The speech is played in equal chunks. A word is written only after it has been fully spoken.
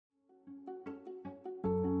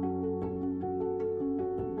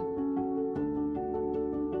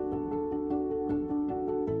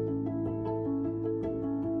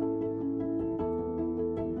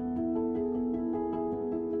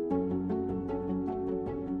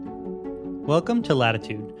Welcome to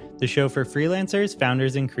Latitude, the show for freelancers,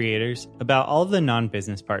 founders, and creators about all the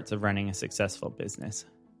non-business parts of running a successful business.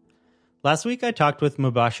 Last week, I talked with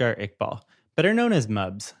Mubashar Iqbal, better known as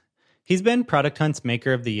Mubs. He's been Product Hunt's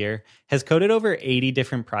Maker of the Year, has coded over 80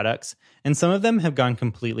 different products, and some of them have gone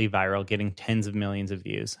completely viral, getting tens of millions of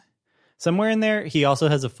views. Somewhere in there, he also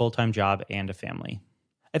has a full-time job and a family.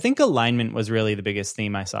 I think alignment was really the biggest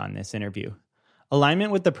theme I saw in this interview.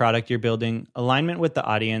 Alignment with the product you're building, alignment with the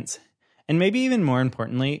audience, and maybe even more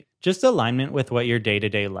importantly, just alignment with what your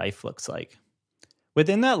day-to-day life looks like.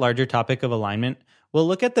 Within that larger topic of alignment, we'll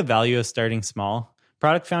look at the value of starting small,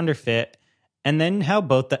 product founder fit, and then how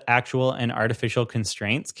both the actual and artificial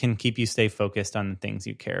constraints can keep you stay focused on the things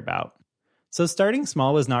you care about. So starting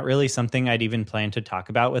small was not really something I'd even planned to talk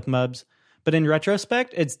about with Mubs, but in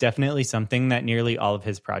retrospect, it's definitely something that nearly all of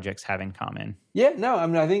his projects have in common. Yeah, no, I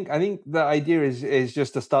mean, I think the idea is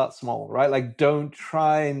just to start small, right? Like, don't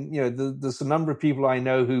try and, there's a number of people I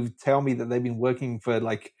know who tell me that they've been working for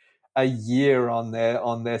like a year on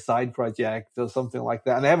their side project or something like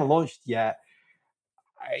that, and they haven't launched yet.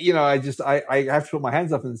 I have to put my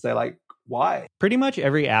hands up and say, like, why? Pretty much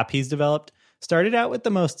every app he's developed started out with the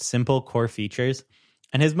most simple core features,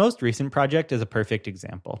 and his most recent project is a perfect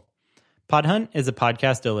example. Podhunt is a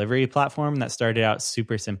podcast delivery platform that started out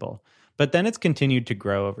super simple, but then it's continued to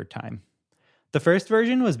grow over time. The first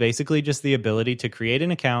version was basically just the ability to create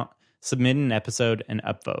an account, submit an episode, and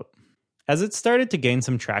upvote. As it started to gain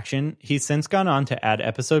some traction, he's since gone on to add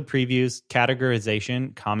episode previews,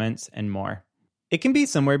 categorization, comments, and more. It can be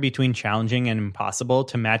somewhere between challenging and impossible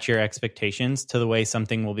to match your expectations to the way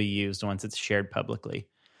something will be used once it's shared publicly.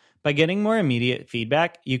 By getting more immediate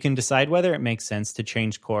feedback, you can decide whether it makes sense to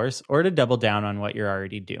change course or to double down on what you're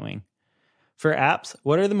already doing. For apps,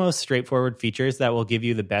 what are the most straightforward features that will give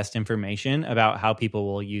you the best information about how people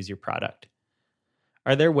will use your product?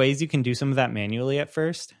 Are there ways you can do some of that manually at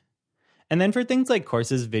first? And then for things like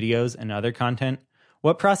courses, videos, and other content,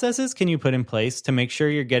 what processes can you put in place to make sure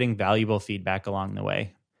you're getting valuable feedback along the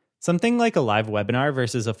way? Something like a live webinar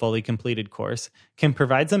versus a fully completed course can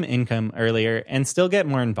provide some income earlier and still get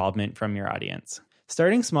more involvement from your audience.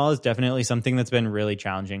 Starting small is definitely something that's been really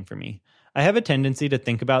challenging for me. I have a tendency to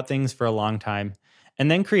think about things for a long time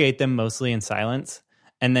and then create them mostly in silence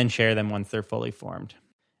and then share them once they're fully formed.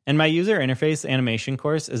 And my user interface animation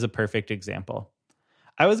course is a perfect example.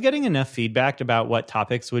 I was getting enough feedback about what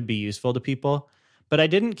topics would be useful to people, but I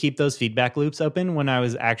didn't keep those feedback loops open when I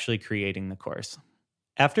was actually creating the course.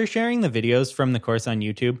 After sharing the videos from the course on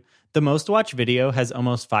YouTube, the most watched video has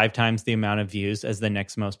almost 5 times the amount of views as the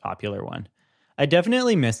next most popular one. I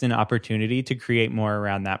definitely missed an opportunity to create more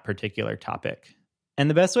around that particular topic. And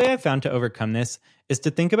the best way I've found to overcome this is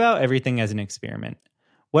to think about everything as an experiment.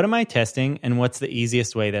 What am I testing, and what's the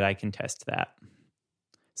easiest way that I can test that?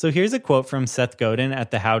 So here's a quote from Seth Godin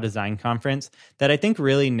at the How Design Conference that I think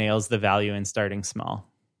really nails the value in starting small.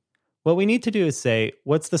 What we need to do is say,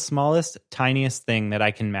 what's the smallest, tiniest thing that I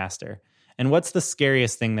can master? And what's the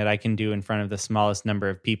scariest thing that I can do in front of the smallest number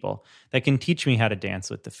of people that can teach me how to dance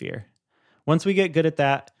with the fear? Once we get good at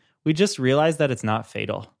that, we just realize that it's not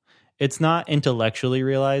fatal. It's not intellectually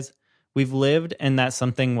realize. We've lived and that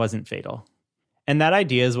something wasn't fatal. And that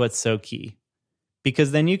idea is what's so key, because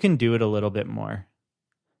then you can do it a little bit more.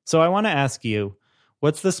 So I want to ask you,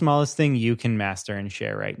 what's the smallest thing you can master and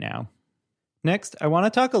share right now? Next, I want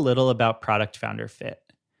to talk a little about product founder fit.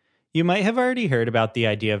 You might have already heard about the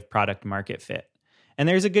idea of product market fit, and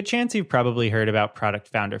there's a good chance you've probably heard about product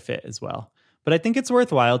founder fit as well, but I think it's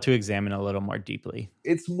worthwhile to examine a little more deeply.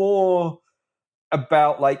 It's more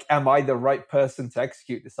about, like, am I the right person to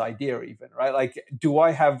execute this idea even, right? Like, do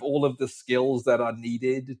I have all of the skills that are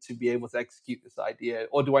needed to be able to execute this idea?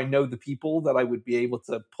 Or do I know the people that I would be able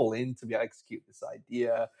to pull in to be able to execute this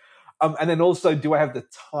idea? And then also, do I have the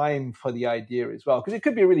time for the idea as well? Because it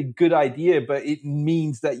could be a really good idea, but it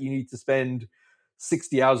means that you need to spend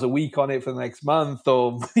 60 hours a week on it for the next month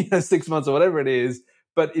or 6 months or whatever it is.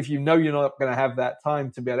 But if you know you're not going to have that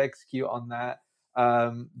time to be able to execute on that,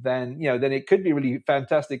 then it could be a really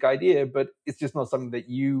fantastic idea, but it's just not something that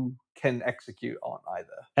you can execute on either.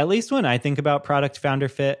 At least when I think about product founder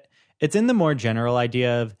fit, it's in the more general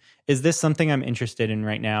idea of, is this something I'm interested in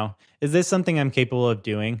right now? Is this something I'm capable of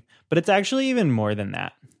doing? But it's actually even more than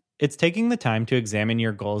that. It's taking the time to examine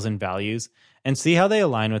your goals and values and see how they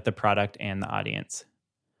align with the product and the audience.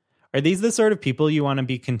 Are these the sort of people you want to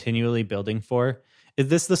be continually building for? Is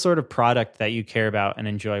this the sort of product that you care about and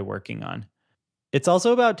enjoy working on? It's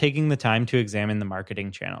also about taking the time to examine the marketing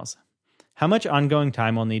channels. How much ongoing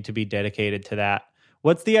time will need to be dedicated to that?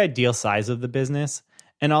 What's the ideal size of the business?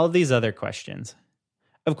 And all of these other questions.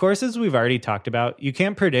 Of course, as we've already talked about, you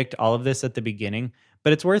can't predict all of this at the beginning,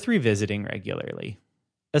 but it's worth revisiting regularly.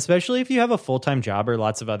 Especially if you have a full-time job or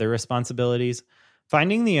lots of other responsibilities,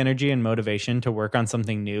 finding the energy and motivation to work on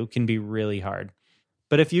something new can be really hard.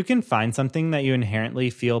 But if you can find something that you inherently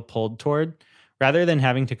feel pulled toward, rather than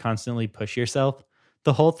having to constantly push yourself,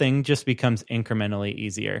 the whole thing just becomes incrementally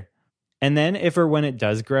easier. And then, if or when it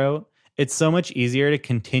does grow, it's so much easier to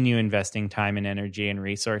continue investing time and energy and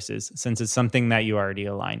resources since it's something that you already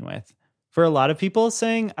align with. For a lot of people,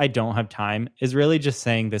 saying, I don't have time is really just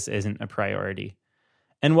saying this isn't a priority.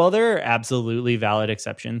 And while there are absolutely valid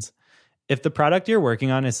exceptions, if the product you're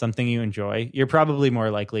working on is something you enjoy, you're probably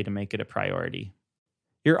more likely to make it a priority.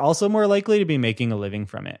 You're also more likely to be making a living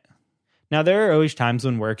from it. Now, there are always times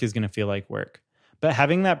when work is going to feel like work, but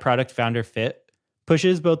having that product founder fit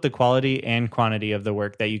pushes both the quality and quantity of the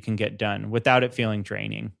work that you can get done without it feeling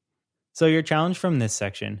draining. So your challenge from this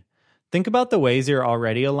section: think about the ways you're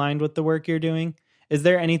already aligned with the work you're doing. Is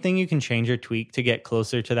there anything you can change or tweak to get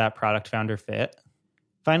closer to that product founder fit?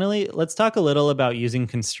 Finally, let's talk a little about using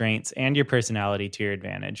constraints and your personality to your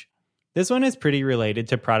advantage. This one is pretty related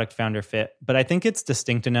to product founder fit, but I think it's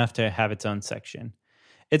distinct enough to have its own section.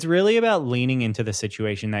 It's really about leaning into the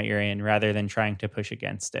situation that you're in rather than trying to push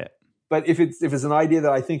against it. But if it's an idea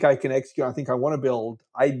that I think I can execute, I think I want to build,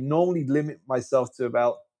 I normally limit myself to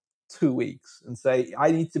about 2 weeks and say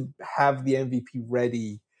I need to have the MVP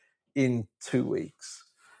ready in 2 weeks.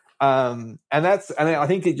 And I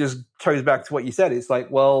think it just goes back to what you said. It's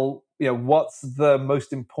like, well, what's the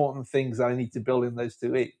most important things that I need to build in those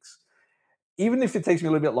 2 weeks? Even if it takes me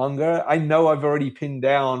a little bit longer, I know I've already pinned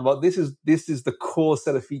down, well, this is the core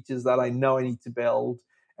set of features that I know I need to build.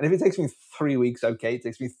 And if it takes me 3 weeks, okay, it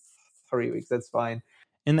takes me 3 weeks, that's fine.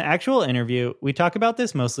 In the actual interview, we talk about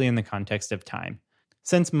this mostly in the context of time.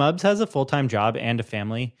 Since Mubs has a full-time job and a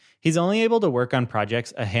family, he's only able to work on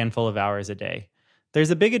projects a handful of hours a day.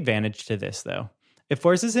 There's a big advantage to this, though. It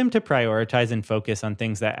forces him to prioritize and focus on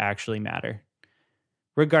things that actually matter.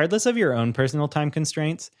 Regardless of your own personal time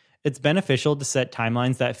constraints, it's beneficial to set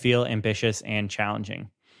timelines that feel ambitious and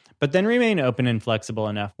challenging, but then remain open and flexible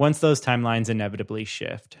enough once those timelines inevitably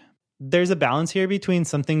shift. There's a balance here between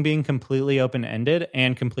something being completely open-ended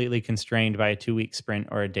and completely constrained by a 2-week sprint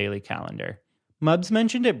or a daily calendar. Mubs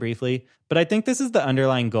mentioned it briefly, but I think this is the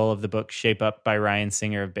underlying goal of the book Shape Up by Ryan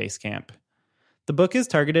Singer of Basecamp. The book is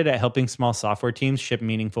targeted at helping small software teams ship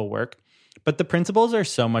meaningful work, but the principles are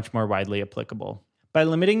so much more widely applicable. By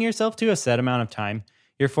limiting yourself to a set amount of time,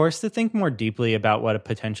 you're forced to think more deeply about what a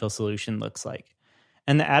potential solution looks like.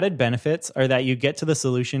 And the added benefits are that you get to the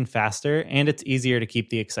solution faster and it's easier to keep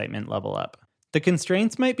the excitement level up. The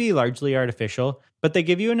constraints might be largely artificial, but they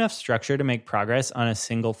give you enough structure to make progress on a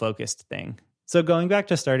single focused thing. So going back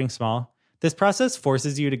to starting small, this process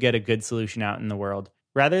forces you to get a good solution out in the world,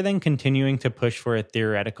 rather than continuing to push for a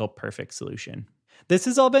theoretical perfect solution. This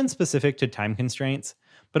has all been specific to time constraints,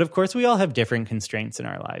 but of course we all have different constraints in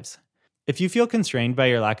our lives. If you feel constrained by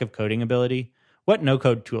your lack of coding ability, what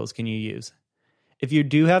no-code tools can you use? If you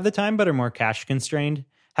do have the time but are more cash constrained,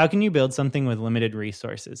 how can you build something with limited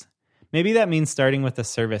resources? Maybe that means starting with a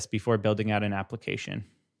service before building out an application.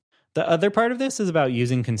 The other part of this is about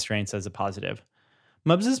using constraints as a positive.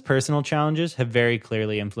 Mubs' personal challenges have very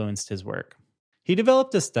clearly influenced his work. He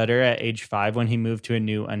developed a stutter at age 5 when he moved to a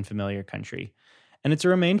new, unfamiliar country, and it's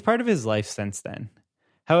remained part of his life since then.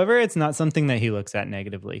 However, it's not something that he looks at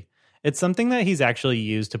negatively. It's something that he's actually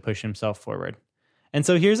used to push himself forward. And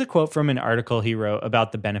so here's a quote from an article he wrote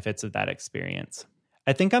about the benefits of that experience.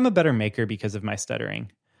 I think I'm a better maker because of my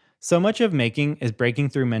stuttering. So much of making is breaking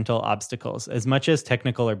through mental obstacles as much as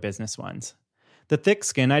technical or business ones. The thick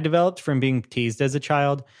skin I developed from being teased as a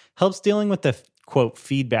child helps dealing with the, quote,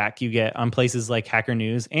 feedback you get on places like Hacker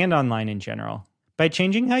News and online in general. By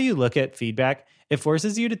changing how you look at feedback, it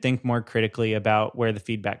forces you to think more critically about where the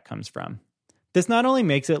feedback comes from. This not only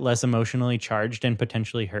makes it less emotionally charged and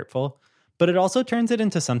potentially hurtful, but it also turns it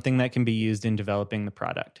into something that can be used in developing the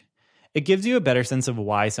product. It gives you a better sense of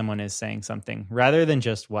why someone is saying something, rather than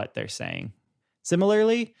just what they're saying.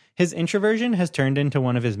 Similarly, his introversion has turned into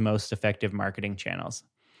one of his most effective marketing channels.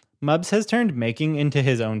 Mubs has turned making into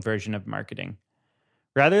his own version of marketing.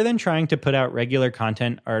 Rather than trying to put out regular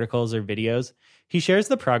content, articles, or videos, he shares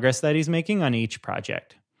the progress that he's making on each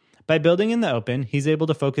project. By building in the open, he's able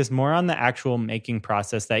to focus more on the actual making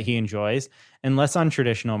process that he enjoys and less on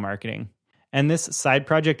traditional marketing. And this side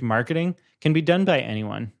project marketing can be done by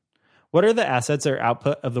anyone. What are the assets or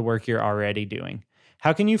output of the work you're already doing?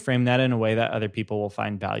 How can you frame that in a way that other people will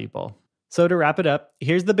find valuable? So to wrap it up,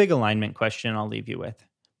 here's the big alignment question I'll leave you with.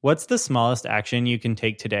 What's the smallest action you can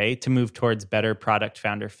take today to move towards better product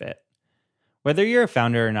founder fit? Whether you're a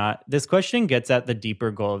founder or not, this question gets at the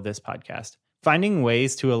deeper goal of this podcast, finding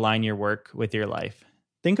ways to align your work with your life.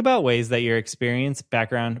 Think about ways that your experience,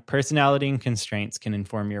 background, personality, and constraints can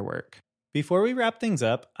inform your work. Before we wrap things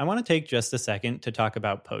up, I want to take just a second to talk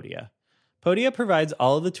about Podia. Podia provides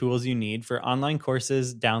all of the tools you need for online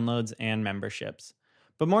courses, downloads, and memberships.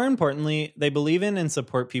 But more importantly, they believe in and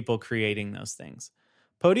support people creating those things.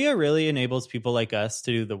 Podia really enables people like us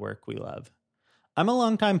to do the work we love. I'm a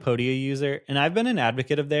longtime Podia user, and I've been an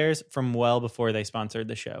advocate of theirs from well before they sponsored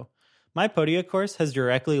the show. My Podia course has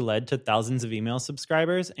directly led to thousands of email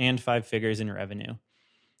subscribers and 5 figures in revenue.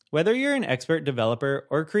 Whether you're an expert developer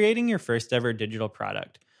or creating your first ever digital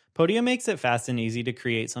product, Podia makes it fast and easy to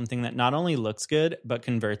create something that not only looks good, but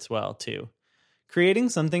converts well too. Creating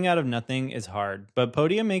something out of nothing is hard, but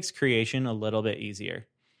Podia makes creation a little bit easier.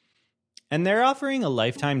 And they're offering a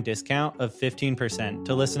lifetime discount of 15%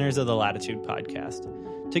 to listeners of the Latitude podcast.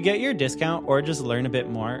 To get your discount or just learn a bit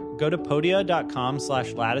more, go to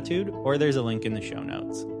podia.com/latitude, or there's a link in the show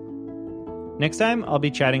notes. Next time, I'll be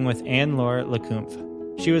chatting with Anne-Laure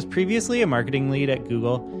Lecoumphe. She was previously a marketing lead at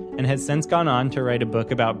Google and has since gone on to write a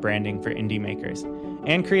book about branding for indie makers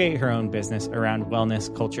and create her own business around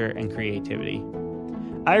wellness, culture, and creativity.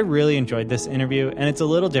 I really enjoyed this interview, and it's a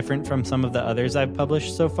little different from some of the others I've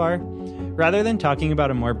published so far. Rather than talking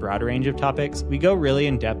about a more broad range of topics, we go really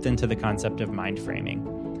in depth into the concept of mind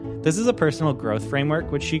framing. This is a personal growth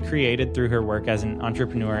framework which she created through her work as an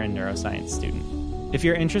entrepreneur and neuroscience student. If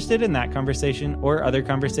you're interested in that conversation or other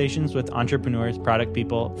conversations with entrepreneurs, product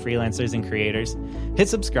people, freelancers, and creators, hit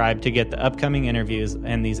subscribe to get the upcoming interviews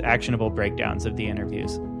and these actionable breakdowns of the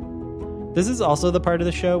interviews. This is also the part of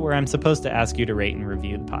the show where I'm supposed to ask you to rate and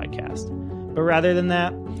review the podcast. But rather than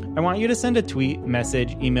that, I want you to send a tweet,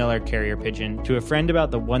 message, email, or carrier pigeon to a friend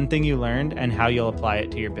about the one thing you learned and how you'll apply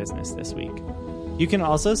it to your business this week. You can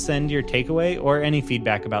also send your takeaway or any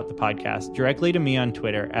feedback about the podcast directly to me on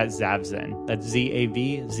Twitter at Zavzen. That's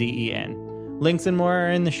Zavzen. Links and more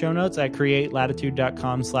are in the show notes at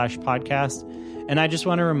createlatitude.com/podcast. And I just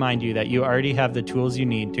want to remind you that you already have the tools you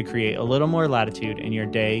need to create a little more latitude in your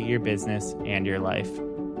day, your business, and your life.